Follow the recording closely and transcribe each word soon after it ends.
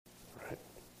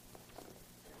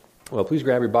Well, please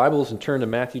grab your Bibles and turn to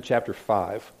Matthew chapter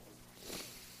 5.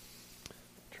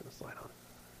 Turn the slide on.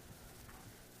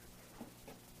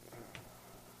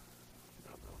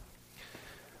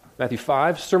 Matthew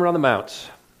 5, Sermon on the Mount.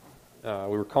 We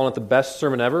were calling it the best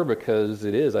sermon ever because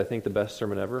it is, I think, the best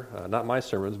sermon ever. Not my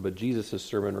sermons, but Jesus'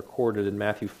 sermon recorded in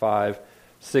Matthew 5,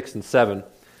 6, and 7.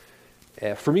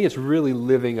 For me, it's really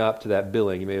living up to that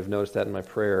billing. You may have noticed that in my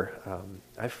prayer.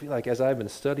 I feel like as I've been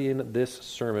studying this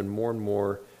sermon more and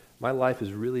more, my life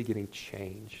is really getting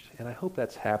changed. And I hope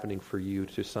that's happening for you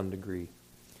to some degree.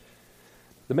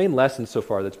 The main lesson so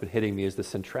far that's been hitting me is the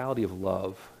centrality of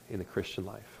love in the Christian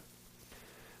life.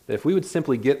 That if we would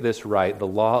simply get this right, the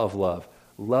law of love,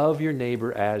 love your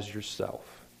neighbor as yourself.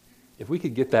 If we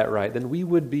could get that right, then we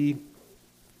would be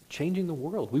changing the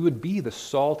world. We would be the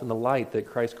salt and the light that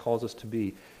Christ calls us to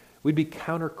be. We'd be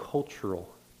countercultural,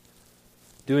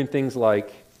 doing things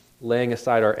like laying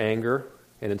aside our anger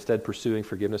and instead pursuing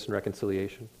forgiveness and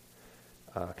reconciliation,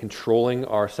 controlling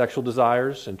our sexual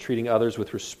desires and treating others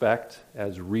with respect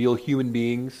as real human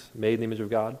beings made in the image of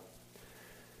God.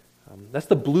 That's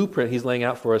the blueprint he's laying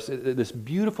out for us, this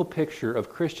beautiful picture of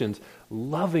Christians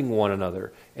loving one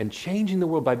another and changing the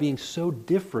world by being so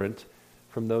different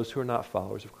from those who are not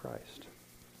followers of Christ.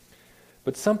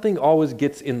 But something always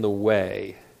gets in the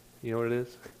way. You know what it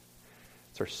is?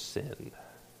 It's our sin.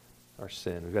 Our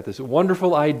sin. We've got these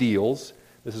wonderful ideals.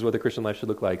 This is what the Christian life should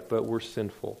look like, but we're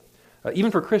sinful. Even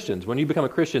for Christians, when you become a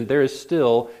Christian, there is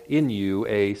still in you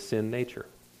a sin nature.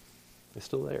 It's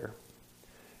still there.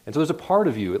 And so there's a part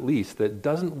of you, at least, that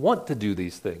doesn't want to do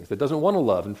these things, that doesn't want to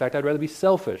love. In fact, I'd rather be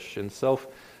selfish and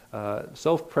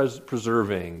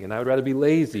self-preserving, and I would rather be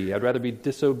lazy. I'd rather be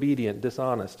disobedient,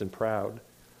 dishonest, and proud.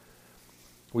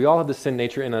 We all have the sin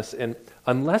nature in us, and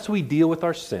unless we deal with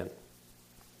our sin,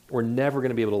 we're never going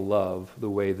to be able to love the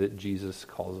way that Jesus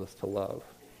calls us to love.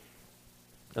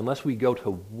 Unless we go to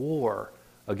war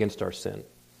against our sin,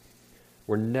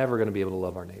 we're never going to be able to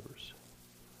love our neighbors.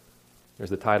 There's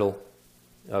the title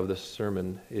of the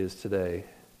sermon is today,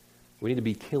 we need to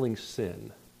be killing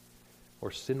sin,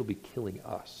 or sin will be killing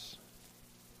us.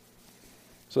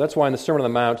 So that's why in the Sermon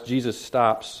on the Mount, Jesus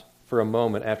stops for a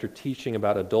moment after teaching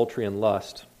about adultery and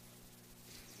lust,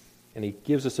 and he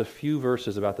gives us a few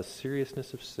verses about the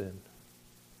seriousness of sin.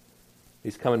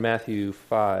 These come in Matthew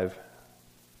 5,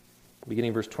 beginning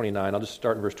in verse 29. I'll just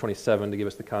start in verse 27 to give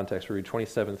us the context. We'll read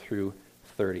 27 through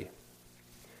 30.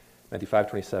 Matthew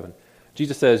 5:27.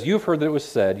 Jesus says, "You have heard that it was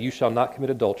said, 'You shall not commit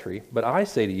adultery.' But I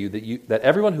say to you that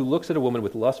everyone who looks at a woman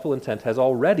with lustful intent has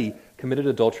already committed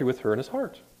adultery with her in his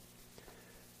heart.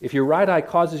 If your right eye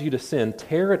causes you to sin,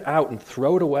 tear it out and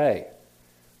throw it away.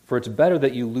 For it's better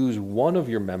that you lose one of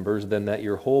your members than that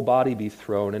your whole body be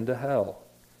thrown into hell.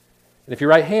 And if your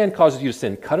right hand causes you to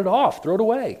sin, cut it off, throw it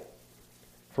away.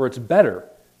 For it's better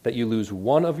that you lose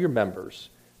one of your members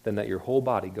than that your whole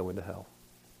body go into hell."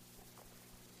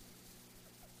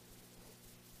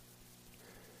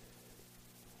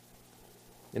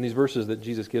 In these verses that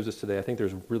Jesus gives us today, I think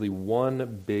there's really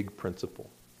one big principle.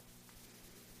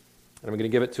 And I'm going to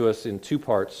give it to us in two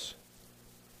parts.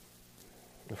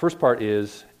 The first part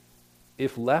is,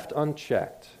 if left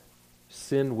unchecked,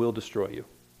 sin will destroy you.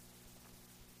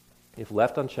 If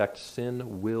left unchecked,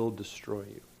 sin will destroy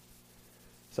you.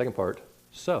 Second part,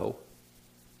 so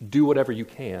do whatever you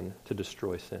can to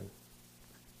destroy sin.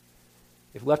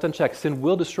 If left unchecked, sin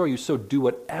will destroy you, so do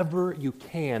whatever you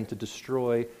can to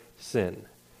destroy sin.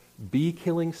 Be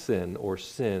killing sin, or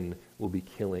sin will be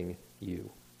killing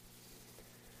you.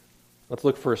 Let's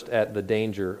look first at the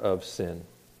danger of sin.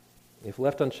 If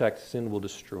left unchecked, sin will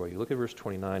destroy you. Look at verse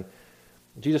 29.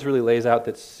 Jesus really lays out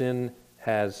that sin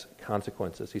has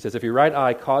consequences. He says, if your right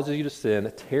eye causes you to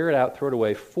sin, tear it out, throw it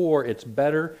away, for it's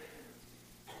better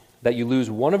that you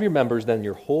lose one of your members than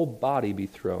your whole body be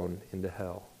thrown into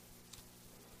hell.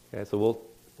 Okay, so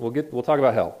we'll talk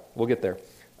about hell. We'll get there.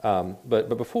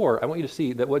 But before, I want you to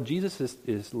see that what Jesus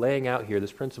is laying out here,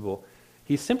 this principle,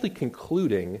 he's simply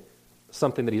concluding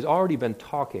something that he's already been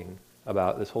talking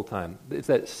about this whole time. It's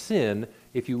that sin,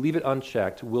 if you leave it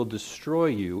unchecked, will destroy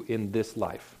you in this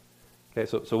life. Okay,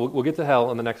 so we'll get to hell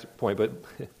on the next point, but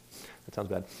that sounds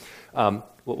bad.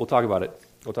 We'll talk about it.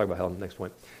 We'll talk about hell on the next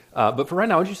point. But for right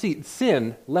now, I want you to see,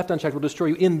 sin, left unchecked, will destroy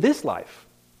you in this life.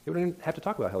 You don't even have to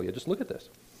talk about hell yet. Just look at this.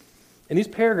 In these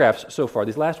paragraphs so far,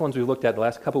 these last ones we've looked at the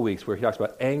last couple of weeks, where he talks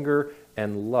about anger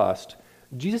and lust,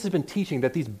 Jesus has been teaching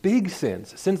that these big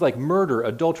sins like murder,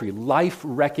 adultery,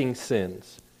 life-wrecking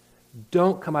sins,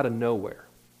 don't come out of nowhere.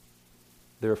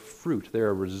 They're a fruit. They're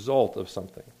a result of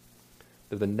something.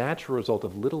 They're the natural result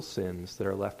of little sins that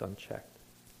are left unchecked.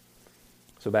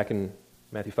 So back in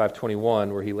Matthew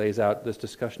 5:21, where he lays out this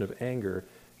discussion of anger,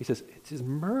 He says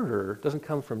murder doesn't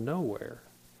come from nowhere.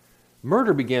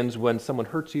 Murder begins when someone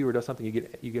hurts you or does something,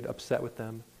 you get upset with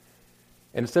them.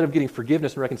 And instead of getting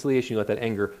forgiveness and reconciliation, you let that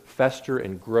anger fester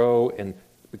and grow and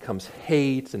becomes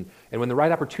hate. And when the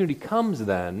right opportunity comes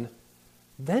then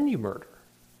you murder.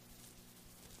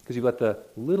 Because you let the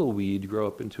little weed grow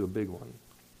up into a big one.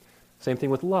 Same thing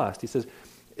with lust. He says,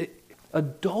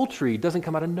 adultery doesn't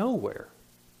come out of nowhere.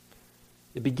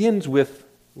 It begins with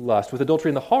lust, with adultery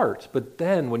in the heart. But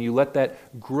then when you let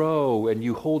that grow and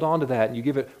you hold on to that and you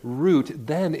give it root,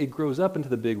 then it grows up into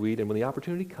the big weed. And when the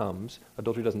opportunity comes,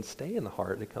 adultery doesn't stay in the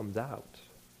heart, it comes out.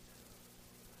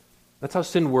 That's how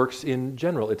sin works in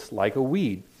general. It's like a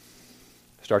weed.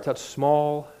 It starts out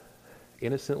small,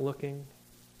 innocent looking,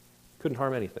 couldn't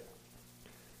harm anything.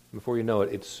 Before you know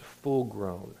it, it's full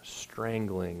grown,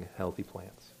 strangling healthy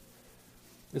plants.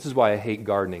 This is why I hate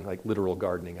gardening, like literal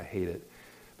gardening. I hate it.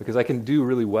 Because I can do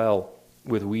really well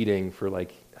with weeding for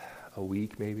like a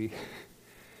week maybe.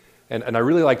 And I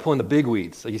really like pulling the big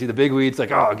weeds. Like you see the big weeds, like,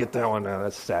 oh, get that one now,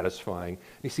 that's satisfying.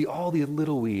 And you see all these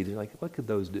little weeds, and you're like, what could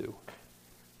those do?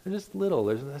 They're just little.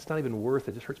 That's not even worth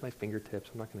it. It just hurts my fingertips.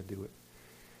 I'm not going to do it.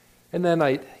 And then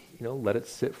I let it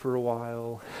sit for a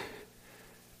while.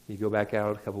 You go back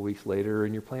out a couple weeks later,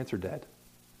 and your plants are dead.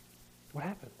 What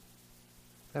happened?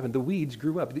 The weeds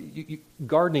grew up.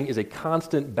 Gardening is a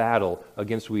constant battle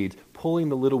against weeds, pulling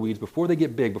the little weeds before they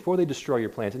get big, before they destroy your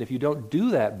plants. And if you don't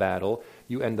do that battle,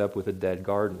 you end up with a dead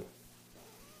garden.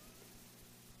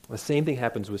 The same thing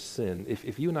happens with sin.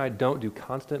 If you and I don't do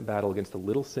constant battle against the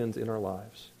little sins in our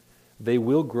lives, they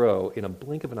will grow in a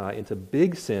blink of an eye into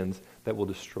big sins that will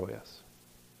destroy us.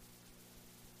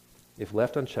 If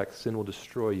left unchecked, sin will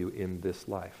destroy you in this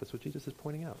life. That's what Jesus is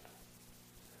pointing out.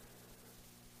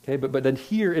 Okay, but then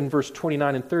here in verse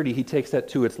 29 and 30, he takes that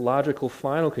to its logical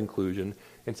final conclusion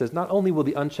and says, not only will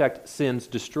the unchecked sins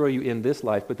destroy you in this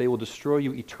life, but they will destroy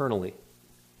you eternally.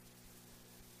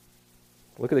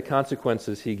 Look at the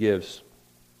consequences he gives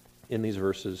in these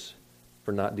verses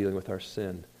for not dealing with our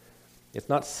sin. It's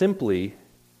not simply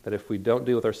that if we don't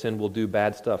deal with our sin, we'll do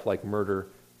bad stuff like murder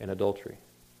and adultery.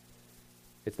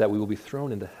 It's that we will be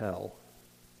thrown into hell.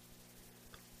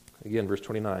 Again, verse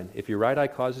 29, if your right eye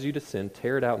causes you to sin,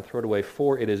 tear it out and throw it away,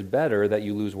 for it is better that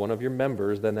you lose one of your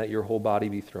members than that your whole body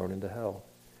be thrown into hell.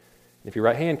 And if your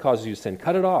right hand causes you to sin,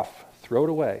 cut it off, throw it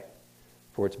away,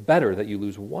 for it's better that you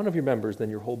lose one of your members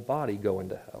than your whole body go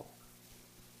into hell.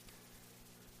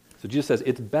 So Jesus says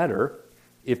it's better,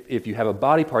 if you have a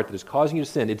body part that is causing you to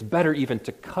sin, it's better even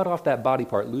to cut off that body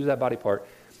part, lose that body part,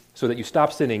 so that you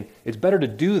stop sinning. It's better to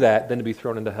do that than to be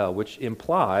thrown into hell, which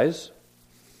implies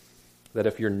that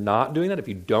if you're not doing that, if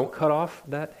you don't cut off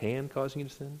that hand causing you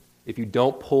to sin, if you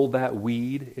don't pull that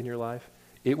weed in your life,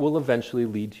 it will eventually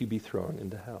lead to you be thrown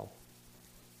into hell.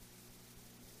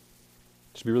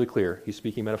 Just to be really clear, he's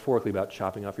speaking metaphorically about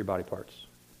chopping off your body parts.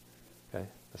 Okay?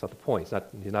 That's not the point.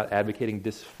 He's not advocating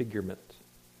disfigurement.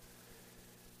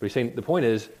 But he's saying the point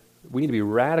is we need to be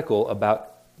radical about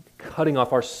cutting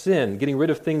off our sin, getting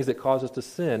rid of things that cause us to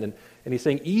sin. And he's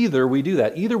saying either we do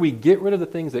that, either we get rid of the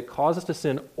things that cause us to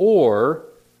sin, or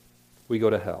we go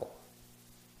to hell.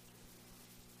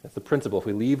 That's the principle. If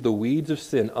we leave the weeds of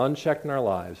sin unchecked in our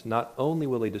lives, not only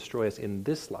will they destroy us in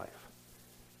this life,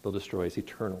 they'll destroy us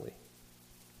eternally.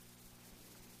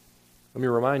 Let me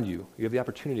remind you, you have the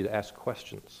opportunity to ask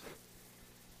questions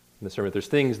in the sermon. If there's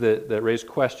things that raise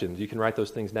questions, you can write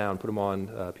those things down, put them on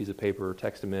a piece of paper,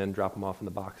 text them in, drop them off in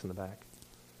the box in the back.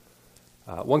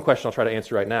 One question I'll try to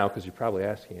answer right now, because you're probably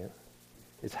asking it,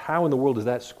 is how in the world does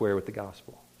that square with the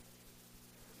gospel?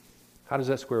 How does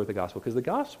that square with the gospel? Because the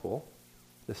gospel,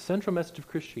 the central message of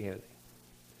Christianity,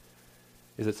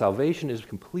 is that salvation is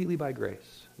completely by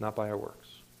grace, not by our works.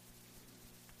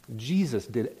 Jesus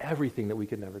did everything that we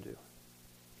could never do.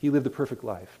 He lived the perfect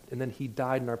life, and then he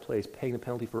died in our place, paying the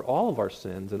penalty for all of our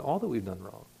sins and all that we've done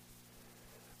wrong.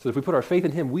 So if we put our faith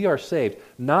in him, we are saved,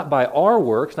 not by our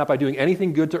works, not by doing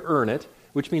anything good to earn it,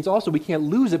 which means also we can't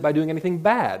lose it by doing anything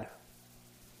bad.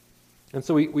 And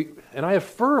so and I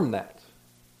affirm that.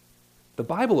 The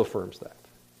Bible affirms that.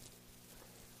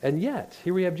 And yet,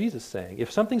 here we have Jesus saying, if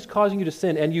something's causing you to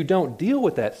sin and you don't deal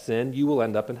with that sin, you will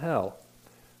end up in hell.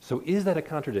 So is that a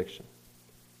contradiction?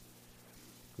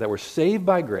 That we're saved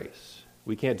by grace,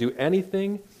 we can't do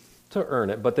anything to earn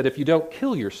it, but that if you don't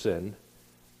kill your sin,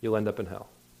 you'll end up in hell?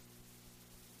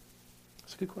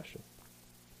 That's a good question.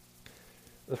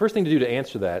 The first thing to do to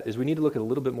answer that is we need to look at a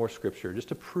little bit more scripture just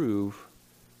to prove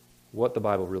what the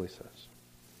Bible really says.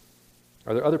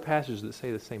 Are there other passages that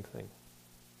say the same thing?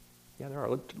 Yeah, there are.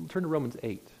 Let's turn to Romans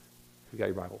 8, if you've got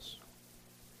your Bibles.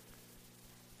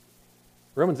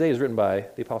 Romans 8 is written by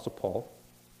the Apostle Paul.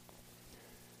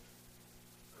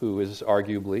 who is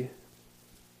arguably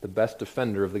the best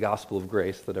defender of the gospel of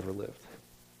grace that ever lived.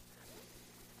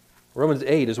 Romans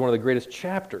 8 is one of the greatest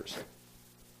chapters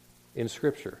in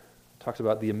Scripture. It talks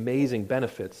about the amazing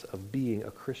benefits of being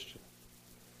a Christian.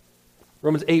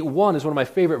 Romans 8:1 is one of my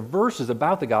favorite verses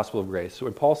about the gospel of grace. So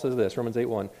when Paul says this, Romans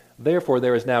 8:1, therefore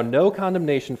there is now no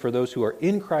condemnation for those who are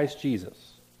in Christ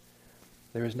Jesus.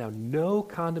 There is now no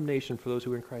condemnation for those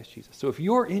who are in Christ Jesus. So if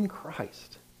you're in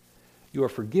Christ, you are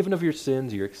forgiven of your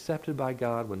sins, you're accepted by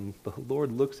God. When the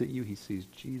Lord looks at you, he sees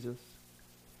Jesus.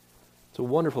 It's a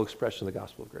wonderful expression of the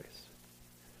gospel of grace.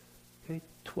 Okay,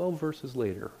 12 verses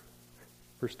later,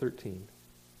 verse 13.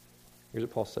 Here's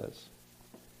what Paul says.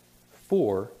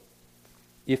 For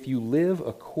if you live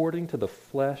according to the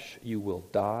flesh, you will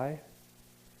die.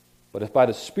 But if by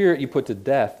the Spirit you put to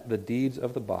death the deeds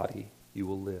of the body, you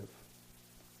will live.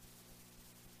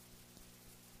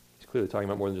 He's clearly talking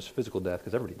about more than just physical death,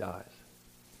 because everybody dies.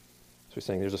 So he's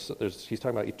saying he's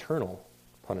talking about eternal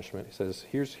punishment. He says,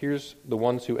 here's the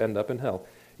ones who end up in hell.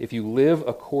 If you live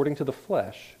according to the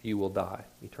flesh, you will die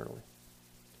eternally.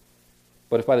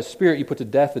 But if by the Spirit you put to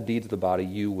death the deeds of the body,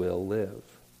 you will live.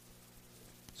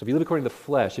 So if you live according to the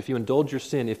flesh, if you indulge your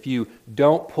sin, if you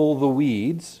don't pull the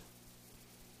weeds,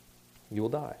 you will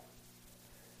die.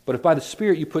 But if by the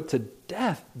Spirit you put to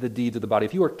death the deeds of the body,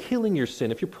 if you are killing your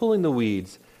sin, if you're pulling the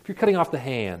weeds, if you're cutting off the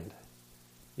hand,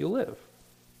 you'll live.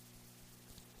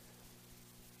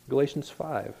 Galatians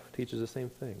 5 teaches the same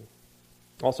thing.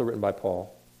 Also written by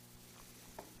Paul.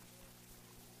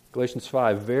 Galatians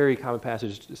 5, very common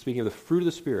passage, speaking of the fruit of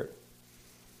the Spirit.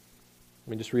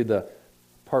 Let me just read the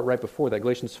part right before that,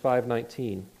 Galatians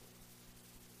 5:19.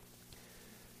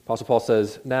 Apostle Paul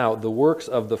says, now the works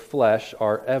of the flesh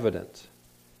are evident.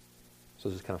 So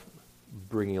this is kind of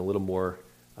bringing a little more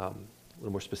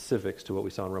specifics to what we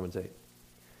saw in Romans 8.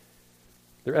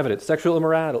 They're evident. Sexual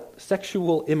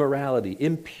immorality,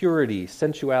 impurity,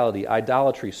 sensuality,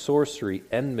 idolatry, sorcery,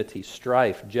 enmity,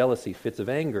 strife, jealousy, fits of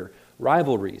anger,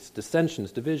 rivalries,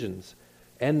 dissensions, divisions,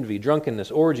 envy,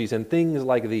 drunkenness, orgies, and things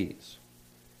like these.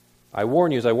 I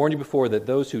warn you, as I warned you before, that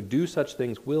those who do such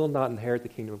things will not inherit the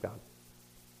kingdom of God.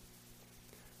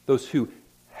 Those who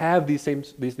have these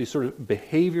sort of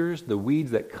behaviors, the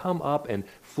weeds that come up and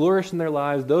flourish in their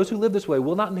lives, those who live this way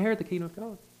will not inherit the kingdom of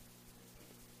God.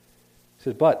 He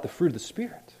says, but the fruit of the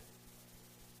Spirit,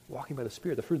 walking by the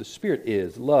Spirit, the fruit of the Spirit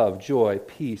is love, joy,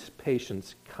 peace,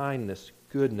 patience, kindness,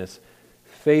 goodness,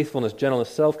 faithfulness, gentleness,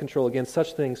 self-control. Against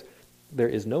such things there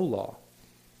is no law.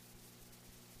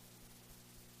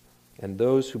 And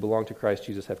those who belong to Christ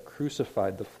Jesus have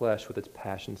crucified the flesh with its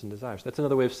passions and desires. That's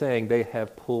another way of saying they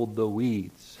have pulled the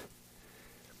weeds.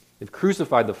 They've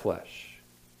crucified the flesh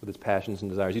with its passions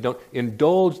and desires. You don't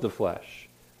indulge the flesh.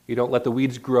 You don't let the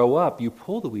weeds grow up. You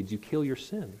pull the weeds. You kill your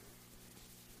sin.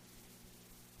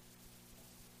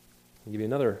 I'll give you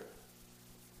another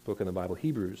book in the Bible,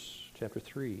 Hebrews chapter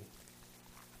 3. Just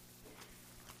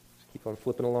keep on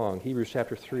flipping along. Hebrews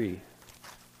chapter 3.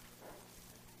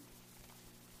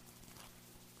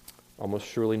 Almost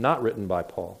surely not written by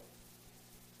Paul,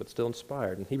 but still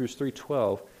inspired. In Hebrews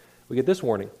 3:12, we get this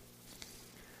warning.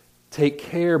 Take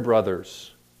care,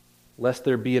 brothers, lest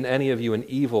there be in any of you an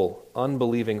evil,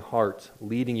 unbelieving heart,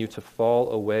 leading you to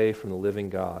fall away from the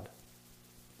living God.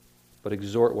 But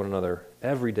exhort one another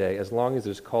every day, as long as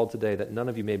it is called today, that none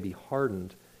of you may be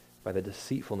hardened by the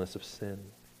deceitfulness of sin.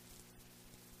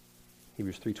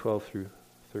 Hebrews 3:12 through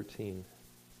 13.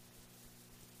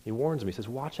 He warns me. He says,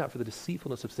 watch out for the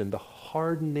deceitfulness of sin, the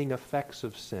hardening effects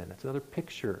of sin. That's another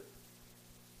picture.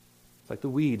 It's like the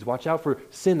weeds. Watch out for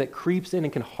sin that creeps in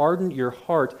and can harden your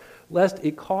heart, lest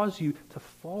it cause you to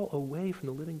fall away from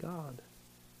the living God.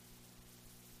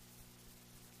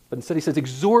 But instead he says,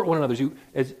 exhort one another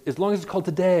as long as it's called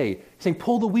today. He's saying,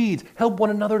 pull the weeds. Help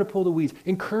one another to pull the weeds.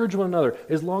 Encourage one another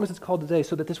as long as it's called today,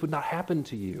 so that this would not happen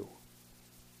to you.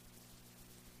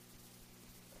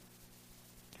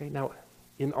 Okay, now,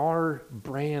 in our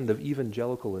brand of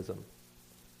evangelicalism,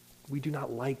 we do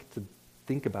not like to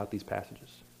think about these passages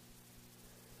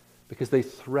because they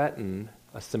threaten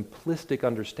a simplistic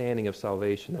understanding of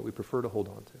salvation that we prefer to hold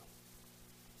on to.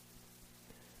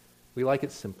 We like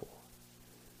it simple.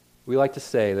 We like to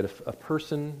say that if a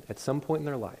person at some point in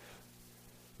their life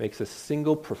makes a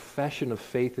single profession of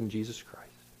faith in Jesus Christ,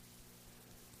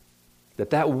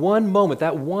 that one moment,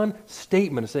 that one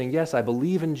statement of saying, yes, I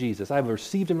believe in Jesus, I've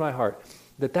received in my heart,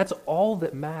 that's all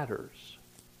that matters.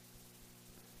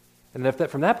 And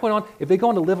that from that point on, if they go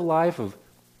on to live a life of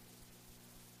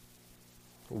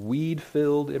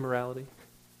weed-filled immorality,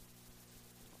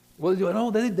 well,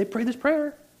 no, they pray this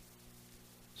prayer,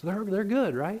 so they're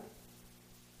good, right?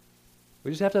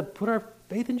 We just have to put our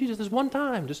faith in Jesus this one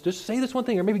time. Just say this one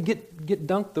thing, or maybe get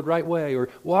dunked the right way, or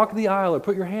walk the aisle, or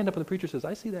put your hand up and the preacher says,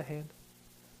 I see that hand.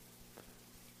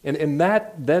 And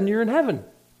that, then you're in heaven.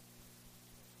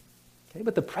 Okay,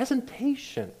 but the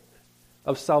presentation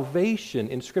of salvation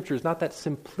in Scripture is not that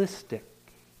simplistic.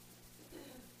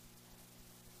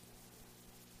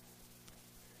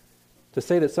 To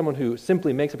say that someone who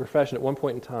simply makes a profession at one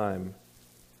point in time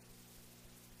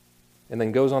and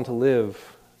then goes on to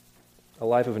live a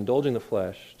life of indulging the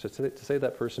flesh, to say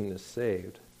that person is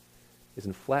saved, is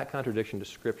in flat contradiction to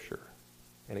Scripture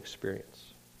and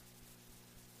experience.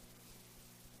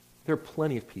 There are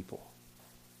plenty of people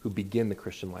who begin the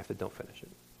Christian life that don't finish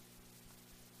it.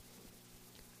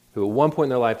 Who at one point in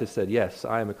their life they said, yes,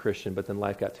 I am a Christian, but then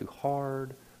life got too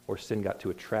hard or sin got too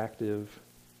attractive.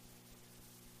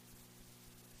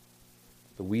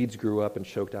 The weeds grew up and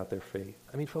choked out their faith.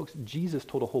 I mean, folks, Jesus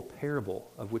told a whole parable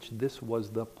of which this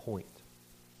was the point.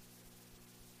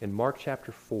 In Mark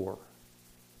chapter 4,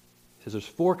 he says there's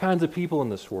 4 kinds of people in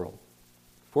this world,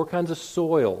 4 kinds of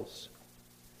soils.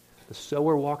 The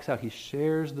sower walks out, he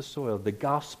shares the soil, the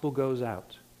gospel goes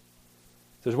out.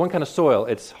 There's one kind of soil,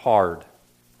 it's hard.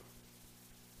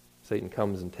 Satan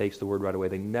comes and takes the word right away.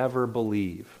 They never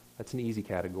believe. That's an easy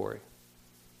category.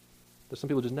 There's some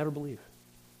people just never believe.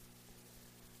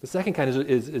 The second kind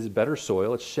is better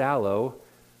soil. It's shallow.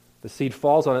 The seed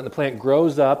falls on it and the plant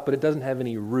grows up, but it doesn't have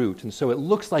any root. And so it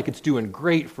looks like it's doing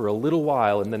great for a little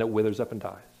while, and then it withers up and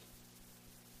dies.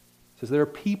 It says there are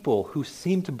people who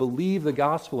seem to believe the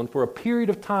gospel and for a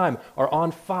period of time are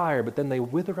on fire, but then they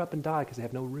wither up and die because they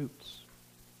have no roots.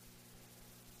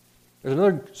 There's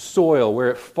another soil where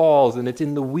it falls and it's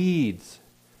in the weeds.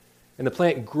 And the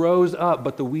plant grows up,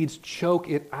 but the weeds choke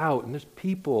it out. And there's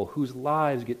people whose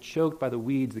lives get choked by the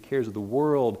weeds, the cares of the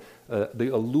world, the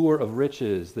allure of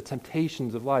riches, the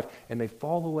temptations of life, and they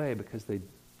fall away because they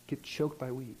get choked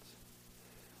by weeds.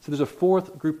 So there's a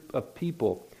fourth group of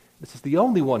people. This is the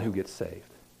only one who gets saved.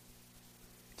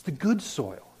 It's the good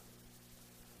soil.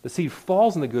 The seed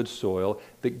falls in the good soil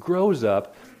that grows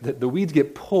up, the weeds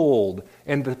get pulled,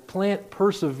 and the plant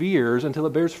perseveres until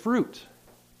it bears fruit.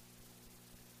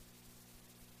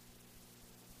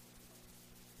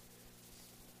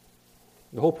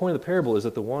 The whole point of the parable is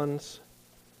that the ones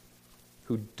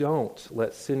who don't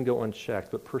let sin go unchecked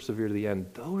but persevere to the end,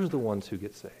 those are the ones who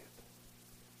get saved.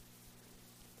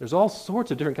 There's all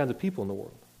sorts of different kinds of people in the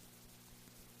world.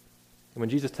 And when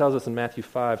Jesus tells us in Matthew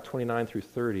 5, 29 through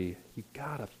 30, you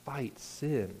gotta fight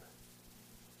sin,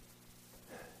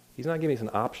 he's not giving us an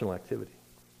optional activity.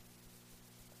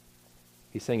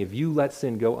 He's saying if you let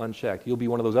sin go unchecked, you'll be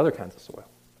one of those other kinds of soil.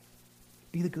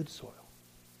 Be the good soil.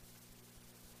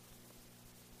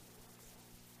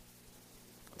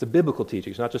 It's a biblical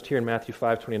teaching. It's not just here in Matthew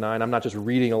 5:29. I'm not just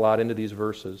reading a lot into these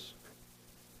verses.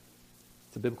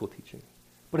 It's a biblical teaching.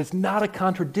 But it's not a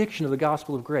contradiction of the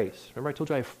gospel of grace. Remember I told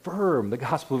you I affirm the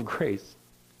gospel of grace.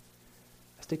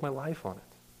 I stake my life on it.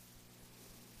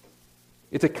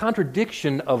 It's a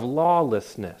contradiction of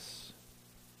lawlessness.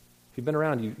 If you've been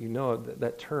around, you know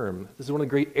that term. This is one of the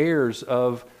great errors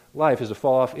of life, is to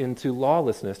fall off into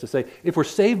lawlessness, to say, if we're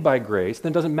saved by grace,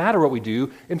 then it doesn't matter what we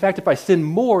do. In fact, if I sin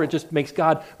more, it just makes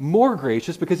God more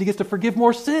gracious because he gets to forgive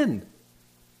more sin.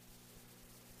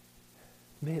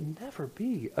 May it never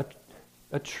be.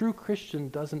 A true Christian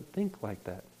doesn't think like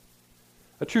that.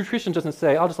 A true Christian doesn't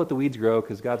say, I'll just let the weeds grow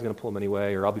because God's going to pull them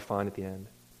anyway, or I'll be fine at the end.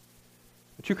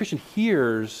 A true Christian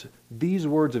hears these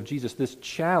words of Jesus, this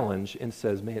challenge, and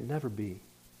says, may it never be.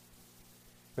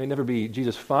 May it never be,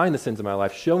 Jesus, find the sins of my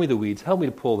life, show me the weeds, help me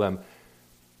to pull them.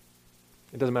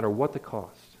 It doesn't matter what the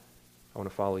cost. I want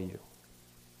to follow you.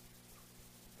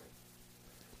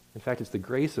 In fact, it's the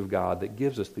grace of God that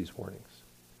gives us these warnings.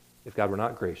 If God were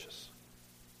not gracious,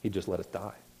 he'd just let us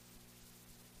die.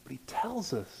 But he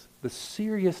tells us the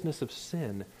seriousness of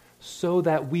sin so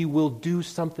that we will do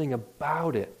something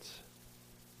about it.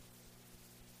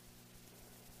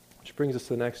 Which brings us to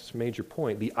the next major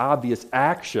point. The obvious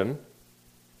action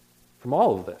from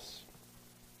all of this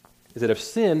is that if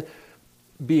sin,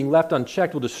 being left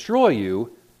unchecked, will destroy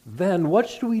you, then what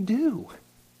should we do?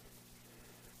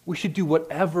 We should do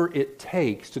whatever it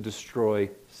takes to destroy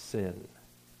sin.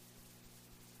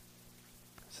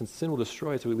 Since sin will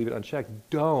destroy it, so we leave it unchecked.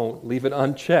 Don't leave it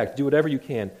unchecked. Do whatever you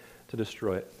can to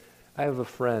destroy it. I have a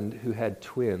friend who had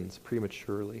twins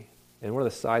prematurely, and one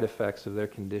of the side effects of their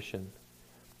condition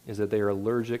is that they are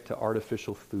allergic to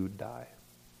artificial food dye.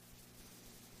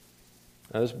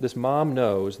 Now, this mom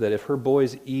knows that if her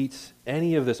boys eat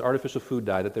any of this artificial food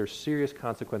dye, that there's serious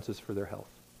consequences for their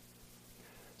health.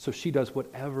 So she does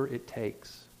whatever it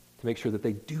takes to make sure that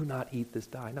they do not eat this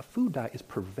dye. Now, food dye is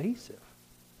pervasive.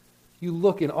 You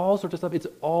look in all sorts of stuff, it's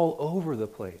all over the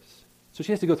place. So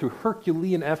she has to go through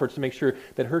Herculean efforts to make sure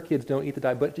that her kids don't eat the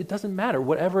diet, but it doesn't matter,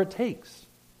 whatever it takes.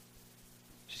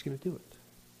 She's going to do it.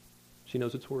 She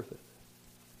knows it's worth it.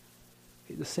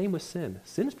 The same with sin.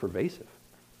 Sin is pervasive.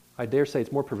 I dare say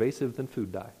it's more pervasive than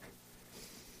food dye.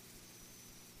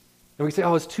 And we say,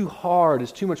 oh, it's too hard,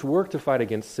 it's too much work to fight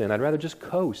against sin. I'd rather just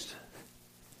coast.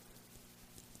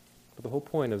 But the whole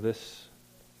point of this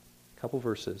couple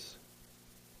verses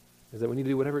is that we need to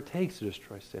do whatever it takes to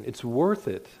destroy sin. It's worth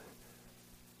it.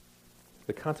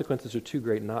 The consequences are too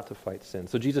great not to fight sin.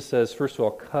 So Jesus says, first of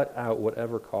all, cut out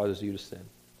whatever causes you to sin.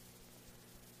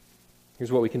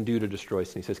 Here's what we can do to destroy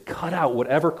sin. He says, cut out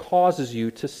whatever causes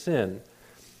you to sin.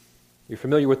 You're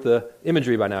familiar with the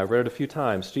imagery by now. I've read it a few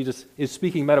times. Jesus is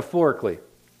speaking metaphorically,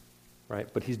 right?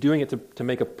 But he's doing it to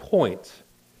make a point.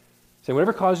 Saying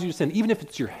whatever causes you to sin, even if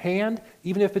it's your hand,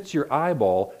 even if it's your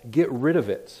eyeball, get rid of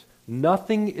it.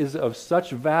 Nothing is of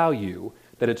such value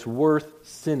that it's worth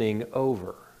sinning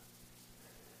over.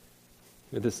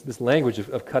 This language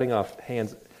of cutting off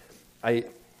hands,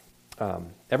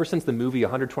 ever since the movie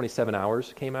 127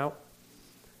 Hours came out,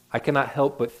 I cannot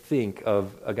help but think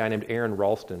of a guy named Aaron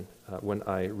Ralston when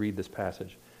I read this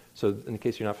passage. So in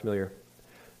case you're not familiar,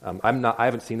 I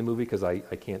haven't seen the movie because I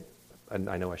can't, and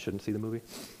I know I shouldn't see the movie,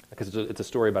 because it's a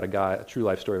story about a true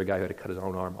life story of a guy who had to cut his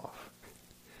own arm off.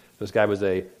 This guy was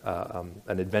an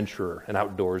adventurer, an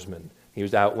outdoorsman. He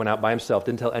went out by himself,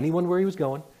 didn't tell anyone where he was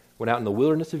going, went out in the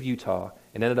wilderness of Utah,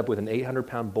 and ended up with an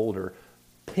 800-pound boulder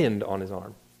pinned on his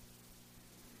arm.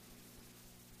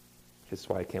 That's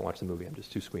why I can't watch the movie. I'm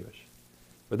just too squeamish.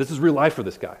 But this is real life for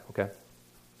this guy, okay?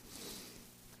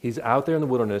 He's out there in the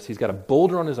wilderness. He's got a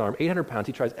boulder on his arm, 800 pounds.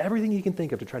 He tries everything he can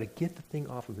think of to try to get the thing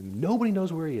off of him. Nobody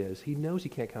knows where he is. He knows he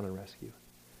can't count on rescue.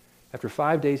 After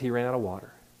 5 days, he ran out of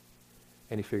water.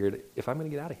 And he figured, if I'm going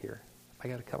to get out of here, I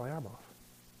got to cut my arm off.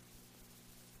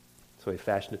 So he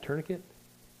fashioned a tourniquet,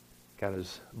 got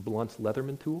his blunt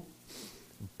Leatherman tool,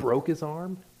 broke his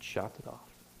arm, chopped it off.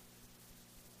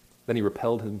 Then he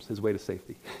rappelled his way to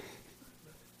safety.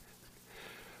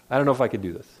 I don't know if I could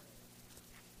do this.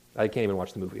 I can't even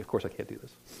watch the movie. Of course I can't do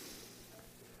this.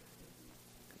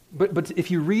 But if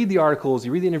you read the articles,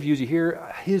 you read the interviews, you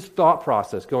hear his thought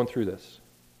process going through this.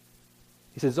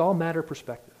 He says it's all a matter of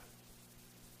perspective.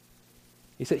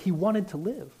 He said he wanted to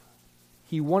live.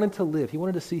 He wanted to live. He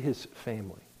wanted to see his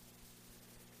family.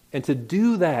 And to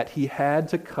do that, he had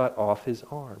to cut off his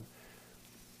arm.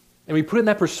 And we put it in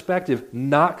that perspective,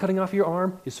 not cutting off your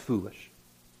arm is foolish.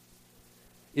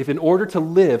 If in order to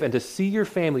live and to see your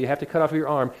family, you have to cut off your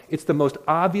arm, it's the most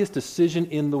obvious decision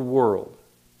in the world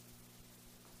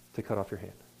to cut off your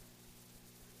hand.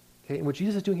 Okay? And what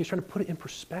Jesus is doing, he's trying to put it in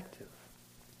perspective.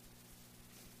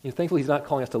 Thankfully, he's not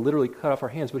calling us to literally cut off our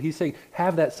hands, but he's saying,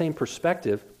 have that same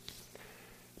perspective.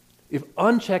 If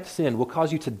unchecked sin will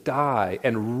cause you to die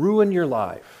and ruin your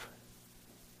life,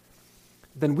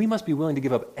 then we must be willing to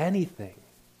give up anything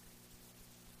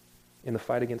in the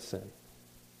fight against sin.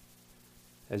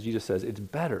 As Jesus says, it's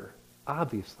better,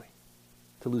 obviously,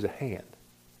 to lose a hand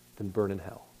than burn in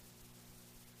hell.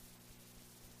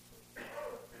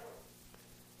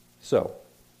 So,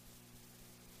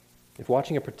 if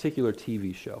watching a particular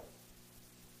TV show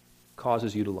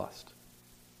causes you to lust,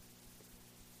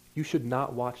 you should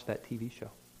not watch that TV show.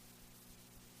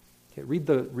 Okay, read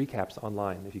the recaps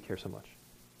online if you care so much.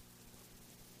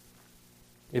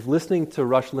 If listening to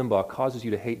Rush Limbaugh causes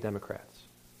you to hate Democrats,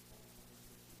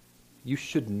 you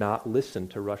should not listen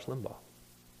to Rush Limbaugh.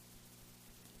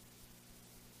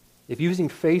 If using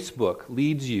Facebook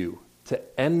leads you to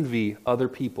envy other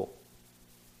people,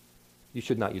 you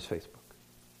should not use Facebook.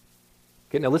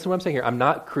 Okay, now listen to what I'm saying here. I'm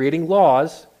not creating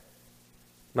laws.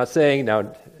 I'm not saying,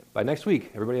 now, by next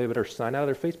week, everybody better sign out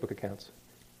of their Facebook accounts.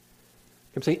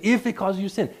 I'm saying, if it causes you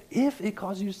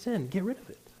to sin, get rid of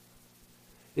it.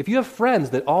 If you have friends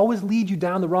that always lead you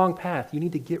down the wrong path, you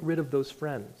need to get rid of those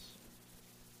friends.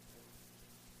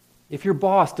 If your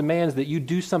boss demands that you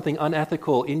do something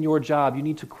unethical in your job, you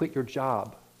need to quit your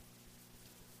job.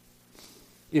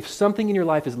 If something in your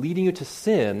life is leading you to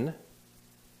sin,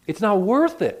 it's not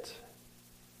worth it.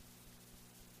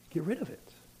 Get rid of it.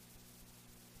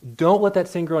 Don't let that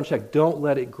sin grow unchecked. Don't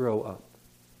let it grow up.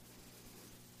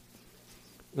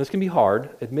 This can be hard.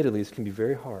 Admittedly, this can be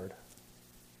very hard.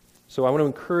 So I want to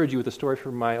encourage you with a story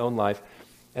from my own life,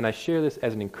 and I share this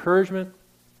as an encouragement,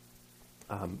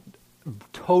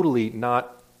 totally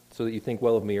not so that you think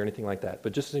well of me or anything like that,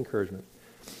 but just as encouragement,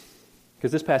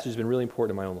 because this passage has been really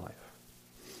important in my own life.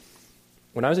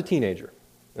 When I was a teenager,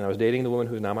 and I was dating the woman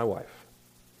who is now my wife,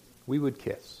 we would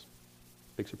kiss.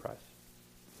 Big surprise.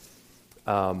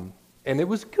 And it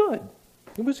was good.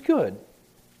 It was good.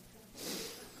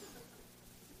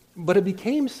 But it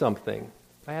became something.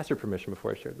 I asked her permission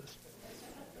before I shared this.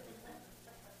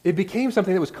 It became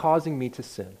something that was causing me to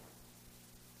sin.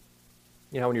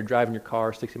 You know, when you're driving your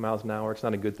car 60 miles an hour, it's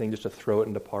not a good thing just to throw it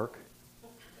into park.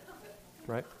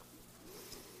 Right?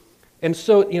 And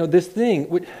so, this thing,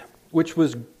 which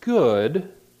was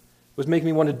good, was making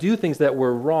me want to do things that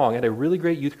were wrong. I had a really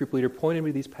great youth group leader pointing me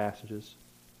to these passages.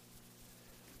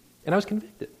 And I was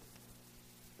convicted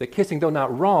that kissing, though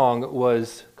not wrong,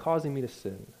 was causing me to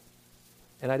sin.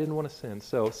 And I didn't want to sin.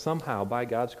 So somehow, by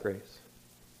God's grace,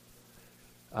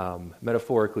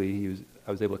 metaphorically,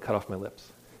 I was able to cut off my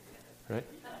lips. Right?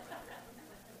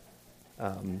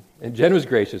 And Jen was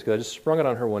gracious because I just sprung it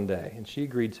on her one day, and she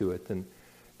agreed to it. And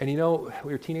we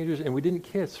were teenagers, and we didn't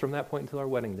kiss from that point until our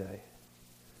wedding day.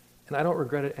 And I don't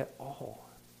regret it at all.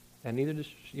 And neither does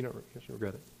she. You don't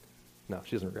regret it. No,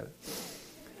 she doesn't regret it.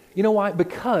 You know why?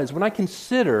 Because when I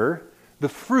consider the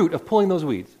fruit of pulling those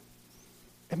weeds,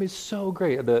 I mean, it's so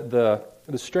great. The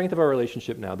strength of our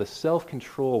relationship now, the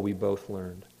self-control we both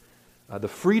learned, the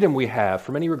freedom we have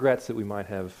from any regrets that we might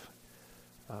have,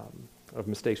 of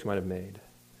mistakes we might have made.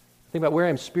 Think about where I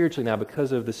am spiritually now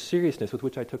because of the seriousness with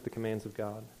which I took the commands of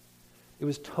God. It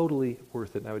was totally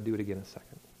worth it, and I would do it again in a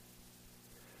second.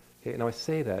 Okay, now I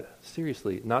say that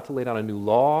seriously, not to lay down a new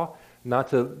law, not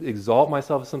to exalt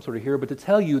myself as some sort of hero, but to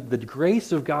tell you the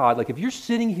grace of God. Like if you're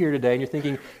sitting here today and you're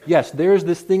thinking, yes, there's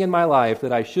this thing in my life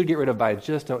that I should get rid of, but I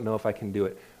just don't know if I can do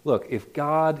it. Look, if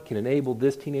God can enable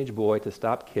this teenage boy to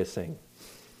stop kissing,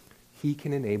 he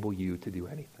can enable you to do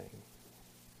anything.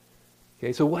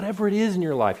 Okay, so whatever it is in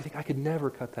your life, you think, I could never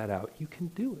cut that out. You can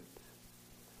do it.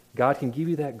 God can give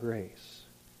you that grace.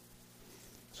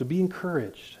 So be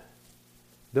encouraged.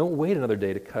 Don't wait another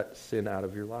day to cut sin out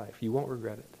of your life. You won't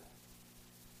regret it.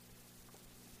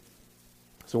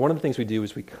 So one of the things we do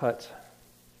is we cut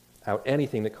out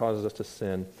anything that causes us to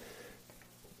sin.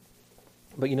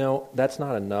 But that's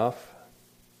not enough.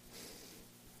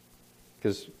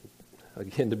 Because,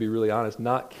 again, to be really honest,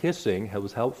 not kissing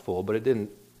was helpful, but it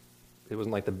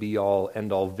wasn't like the be-all,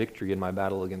 end-all victory in my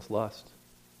battle against lust.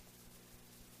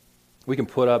 We can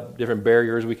put up different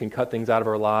barriers, we can cut things out of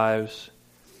our lives,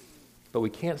 but we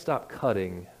can't stop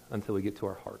cutting until we get to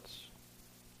our hearts.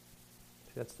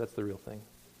 That's the real thing.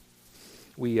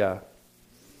 We're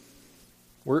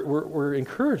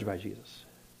encouraged by Jesus.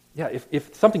 Yeah,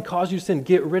 if something caused you to sin,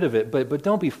 get rid of it, but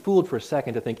don't be fooled for a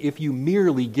second to think if you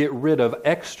merely get rid of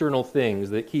external things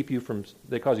that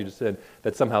cause you to sin,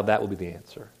 that somehow that will be the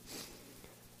answer.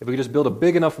 If we could just build a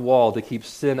big enough wall to keep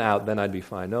sin out, then I'd be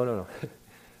fine. No.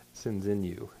 Sin's in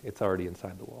you. It's already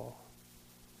inside the wall.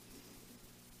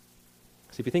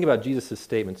 So if you think about Jesus'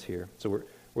 statements here, so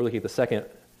we're looking at the second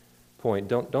point.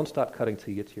 Don't stop cutting till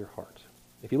you get to your heart.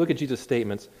 If you look at Jesus'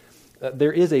 statements,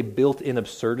 there is a built-in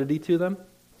absurdity to them.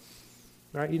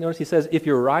 All right, you notice he says, if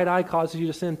your right eye causes you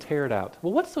to sin, tear it out.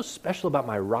 Well, what's so special about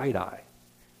my right eye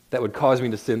that would cause me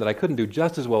to sin that I couldn't do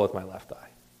just as well with my left eye?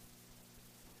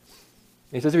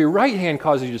 And he says, if your right hand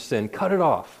causes you to sin, cut it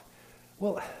off.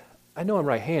 Well, I know I'm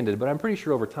right-handed, but I'm pretty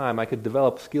sure over time I could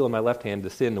develop skill in my left hand to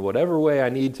sin in whatever way I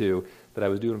need to that I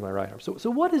was doing with my right arm. So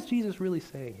what is Jesus really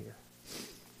saying here?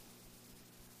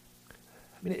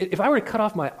 I mean, if I were to cut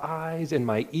off my eyes and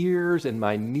my ears and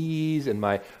my knees and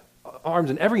my arms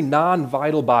and every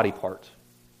non-vital body part,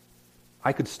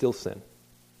 I could still sin.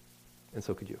 And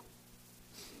so could you.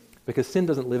 Because sin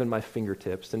doesn't live in my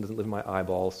fingertips, sin doesn't live in my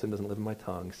eyeballs, sin doesn't live in my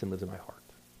tongue, sin lives in my heart.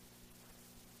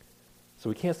 So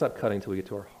we can't stop cutting until we get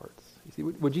to our hearts. You see,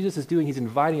 what Jesus is doing, he's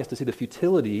inviting us to see the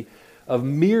futility of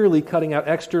merely cutting out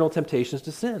external temptations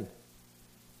to sin.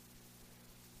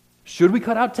 Should we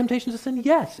cut out temptations to sin?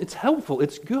 Yes, it's helpful,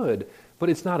 it's good,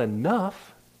 but it's not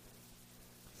enough.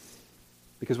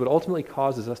 Because what ultimately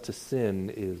causes us to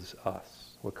sin is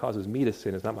us. What causes me to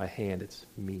sin is not my hand, it's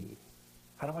me.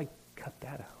 How do I cut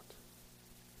that out?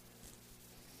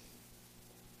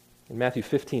 In Matthew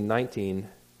 15:19,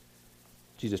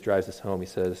 Jesus drives this home. He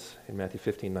says in Matthew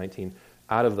 15:19,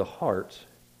 out of the heart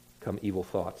come evil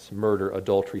thoughts, murder,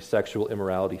 adultery, sexual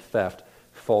immorality, theft,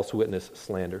 false witness,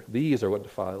 slander. These are what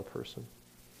defile a person.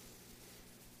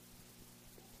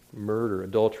 Murder,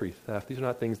 adultery, theft. These are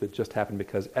not things that just happen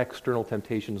because external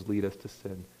temptations lead us to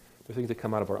sin. They're things that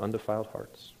come out of our undefiled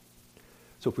hearts.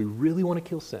 So if we really want to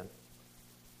kill sin,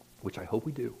 which I hope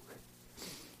we do,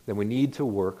 then we need to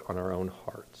work on our own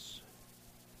hearts.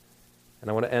 And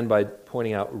I want to end by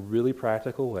pointing out really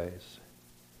practical ways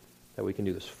that we can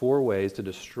do this. 4 ways to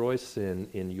destroy sin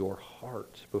in your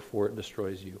heart before it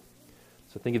destroys you.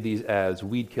 So think of these as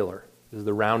weed killer. This is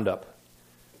the roundup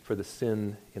for the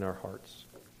sin in our hearts.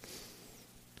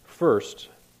 First,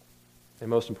 And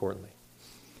most importantly,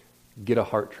 get a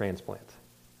heart transplant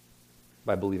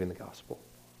by believing the gospel.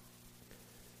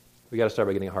 We got to start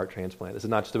by getting a heart transplant. This is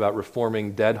not just about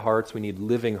reforming dead hearts. We need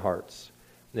living hearts.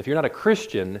 And if you're not a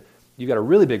Christian, you've got a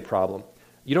really big problem.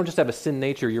 You don't just have a sin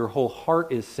nature, your whole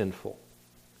heart is sinful.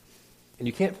 And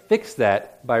you can't fix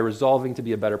that by resolving to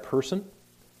be a better person,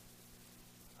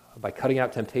 by cutting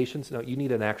out temptations. No, you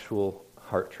need an actual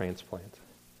heart transplant.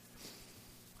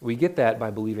 We get that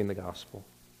by believing the gospel,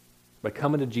 by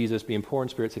coming to Jesus, being poor in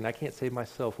spirit, saying, I can't save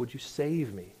myself. Would you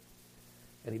save me?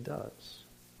 And he does.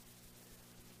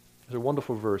 There's a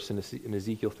wonderful verse in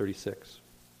Ezekiel 36.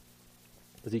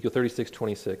 Ezekiel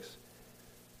 36:26.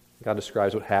 God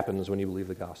describes what happens when you believe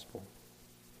the gospel.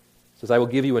 It says, I will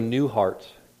give you a new heart,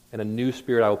 and a new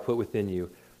spirit I will put within you.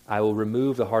 I will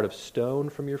remove the heart of stone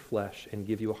from your flesh and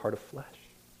give you a heart of flesh.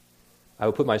 I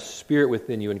will put my spirit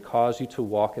within you and cause you to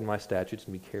walk in my statutes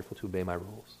and be careful to obey my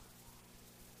rules.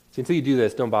 See, until you do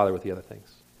this, don't bother with the other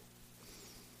things.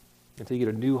 Until you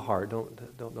get a new heart,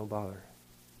 don't bother.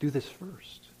 Do this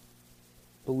first.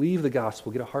 Believe the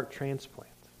gospel, get a heart transplant.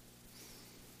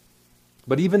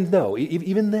 But even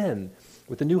then,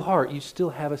 with the new heart, you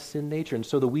still have a sin nature, and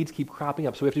so the weeds keep cropping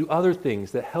up. So we have to do other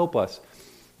things that help us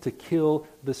to kill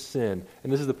the sin.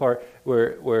 And this is the part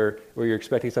where you're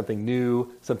expecting something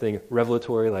new, something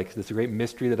revelatory, like this great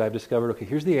mystery that I've discovered. Okay,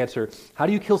 here's the answer. How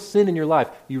do you kill sin in your life?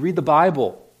 You read the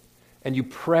Bible, and you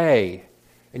pray,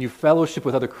 and you fellowship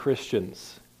with other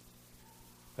Christians.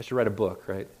 I should write a book,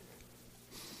 right?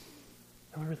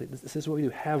 No, really, this is what we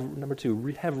do. Number two,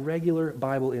 have regular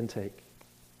Bible intake.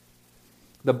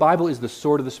 The Bible is the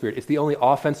sword of the Spirit. It's the only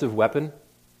offensive weapon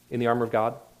in the armor of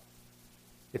God.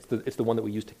 It's the one that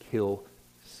we use to kill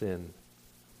sin.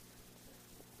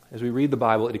 As we read the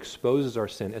Bible, it exposes our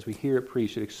sin. As we hear it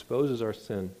preached, it exposes our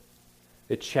sin.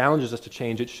 It challenges us to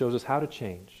change. It shows us how to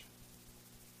change.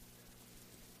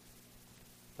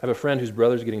 I have a friend whose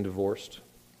brother's getting divorced.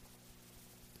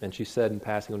 And she said in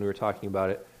passing when we were talking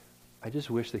about it, I just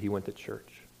wish that he went to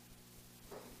church.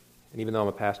 And even though I'm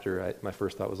a pastor, my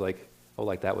first thought was like, oh,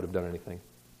 like that would have done anything.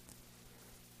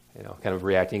 You know, kind of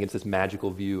reacting against this magical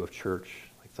view of church,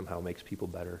 like somehow makes people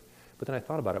better. But then I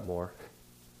thought about it more.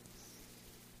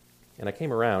 And I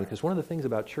came around, because one of the things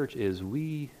about church is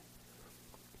we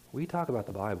talk about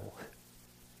the Bible.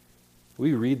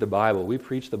 We read the Bible. We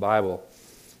preach the Bible.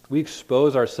 We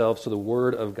expose ourselves to the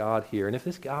Word of God here. And if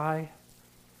this guy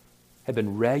had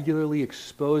been regularly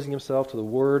exposing himself to the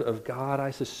Word of God, I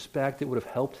suspect it would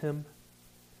have helped him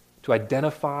to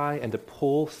identify and to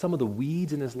pull some of the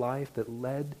weeds in his life that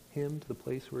led him to the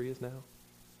place where he is now.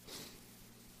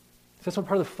 That's one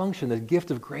part of the function, the gift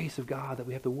of grace of God, that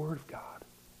we have the Word of God,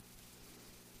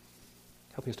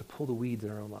 helping us to pull the weeds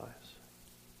in our own lives.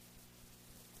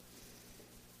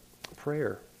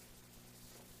 Prayer.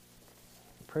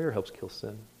 Prayer helps kill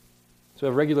sin. So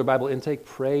have regular Bible intake,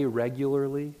 pray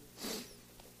regularly.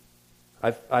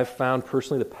 I've found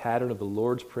personally the pattern of the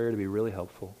Lord's Prayer to be really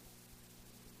helpful.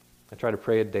 I try to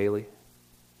pray it daily.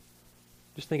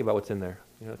 Just think about what's in there,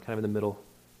 kind of in the middle.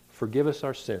 Forgive us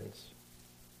our sins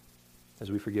as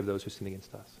we forgive those who sin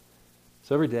against us.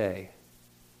 So every day,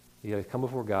 you got to come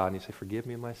before God and you say, forgive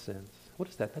me of my sins. What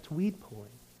is that? That's weed pulling.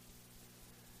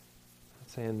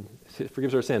 Saying,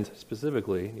 forgives our sins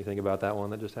specifically. You think about that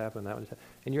one that just happened, that one just happened.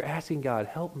 And you're asking God,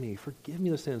 help me, forgive me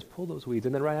the sins, pull those weeds.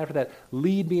 And then right after that,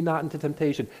 lead me not into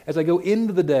temptation. As I go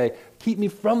into the day, keep me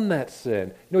from that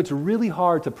sin. It's really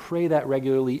hard to pray that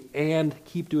regularly and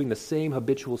keep doing the same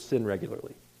habitual sin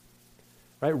regularly.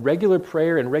 Right? Regular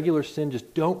prayer and regular sin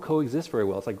just don't coexist very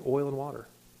well. It's like oil and water.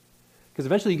 Because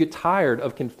eventually you get tired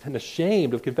of and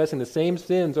ashamed of confessing the same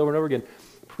sins over and over again,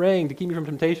 praying to keep me from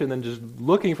temptation, then just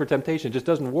looking for temptation. It just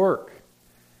doesn't work.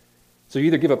 So you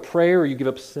either give up prayer or you give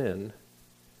up sin.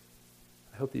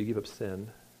 I hope that you give up sin.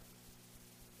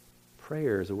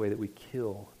 Prayer is a way that we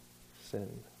kill sin.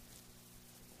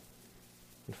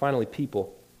 And finally,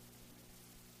 people,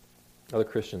 other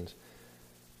Christians,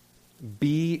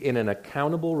 be in an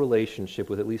accountable relationship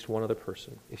with at least one other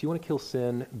person. If you want to kill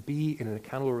sin, be in an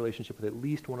accountable relationship with at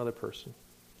least one other person.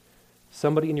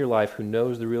 Somebody in your life who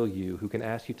knows the real you, who can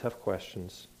ask you tough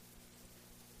questions.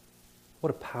 What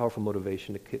a powerful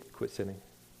motivation to quit sinning.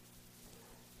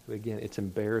 But again, it's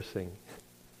embarrassing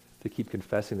to keep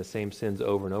confessing the same sins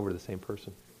over and over to the same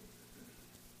person.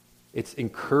 It's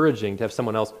encouraging to have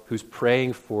someone else who's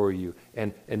praying for you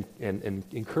and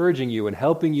encouraging you and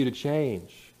helping you to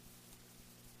change.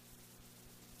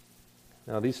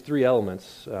 Now, these three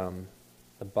elements,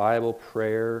 the Bible,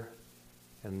 prayer,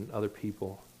 and other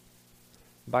people,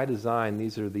 by design,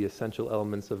 these are the essential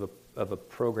elements of a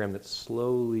program that's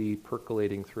slowly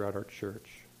percolating throughout our church.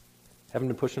 Haven't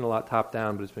been pushing a lot top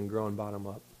down, but it's been growing bottom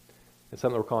up. It's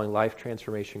something we're calling life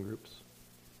transformation groups.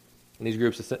 And these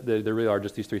groups, they really are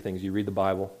just these three things. You read the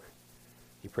Bible,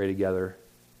 you pray together,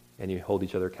 and you hold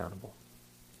each other accountable.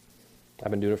 I've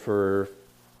been doing it for,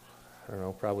 I don't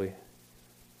know, probably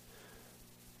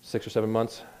 6 or 7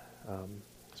 months.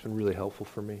 It's been really helpful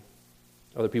for me.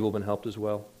 Other people have been helped as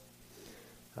well.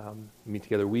 We meet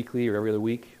together weekly or every other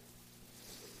week,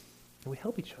 and we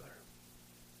help each other.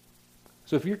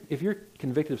 So if you're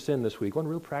convicted of sin this week, one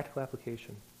real practical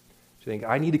application. If you think,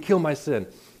 I need to kill my sin,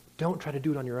 don't try to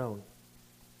do it on your own.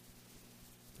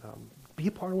 Be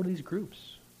a part of one of these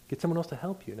groups. Get someone else to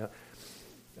help you. Now,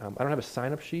 I don't have a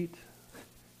sign-up sheet,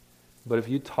 but if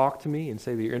you talk to me and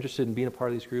say that you're interested in being a part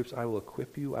of these groups, I will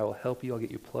equip you, I will help you, I'll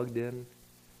get you plugged in.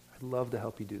 I'd love to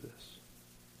help you do this.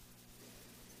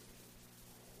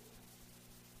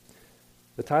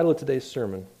 The title of today's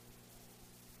sermon,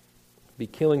 Be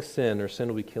Killing Sin, or Sin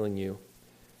Will Be Killing You.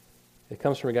 It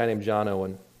comes from a guy named John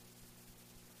Owen.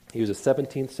 He was a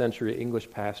 17th century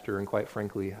English pastor, and quite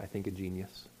frankly, I think a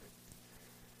genius.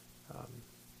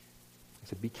 He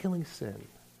said, be killing sin,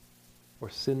 or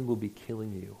sin will be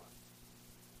killing you.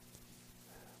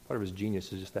 Part of his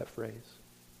genius is just that phrase.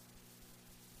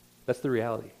 That's the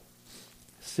reality.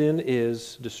 Sin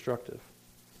is destructive.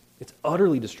 It's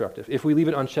utterly destructive. If we leave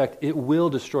it unchecked, it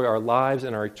will destroy our lives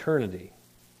and our eternity.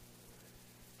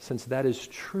 Since that is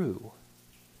true,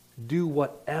 do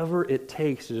whatever it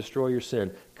takes to destroy your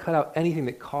sin. Cut out anything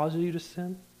that causes you to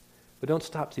sin, but don't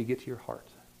stop till you get to your heart.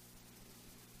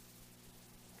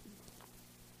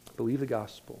 Believe the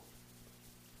gospel.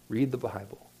 Read the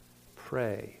Bible.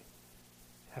 Pray.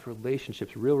 Have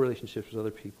relationships, real relationships with other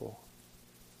people.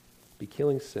 Be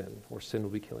killing sin, or sin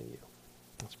will be killing you.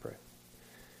 Let's pray.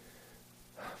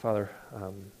 Father,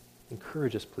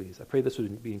 encourage us, please. I pray this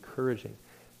would be encouraging,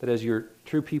 that as your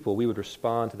true people, we would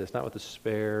respond to this, not with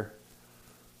despair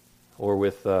or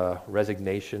with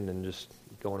resignation and just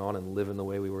going on and living the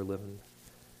way we were living,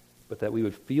 but that we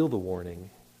would feel the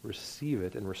warning, receive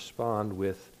it, and respond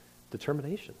with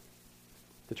determination.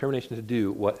 Determination to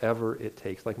do whatever it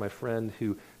takes. Like my friend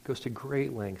who goes to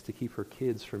great lengths to keep her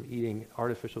kids from eating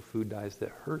artificial food dyes that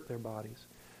hurt their bodies.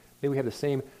 May we have the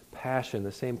same passion,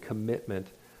 the same commitment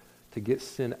to get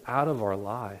sin out of our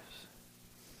lives.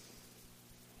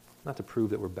 Not to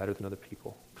prove that we're better than other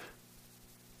people,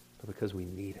 but because we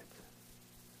need it.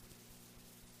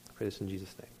 I pray this in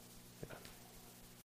Jesus' name.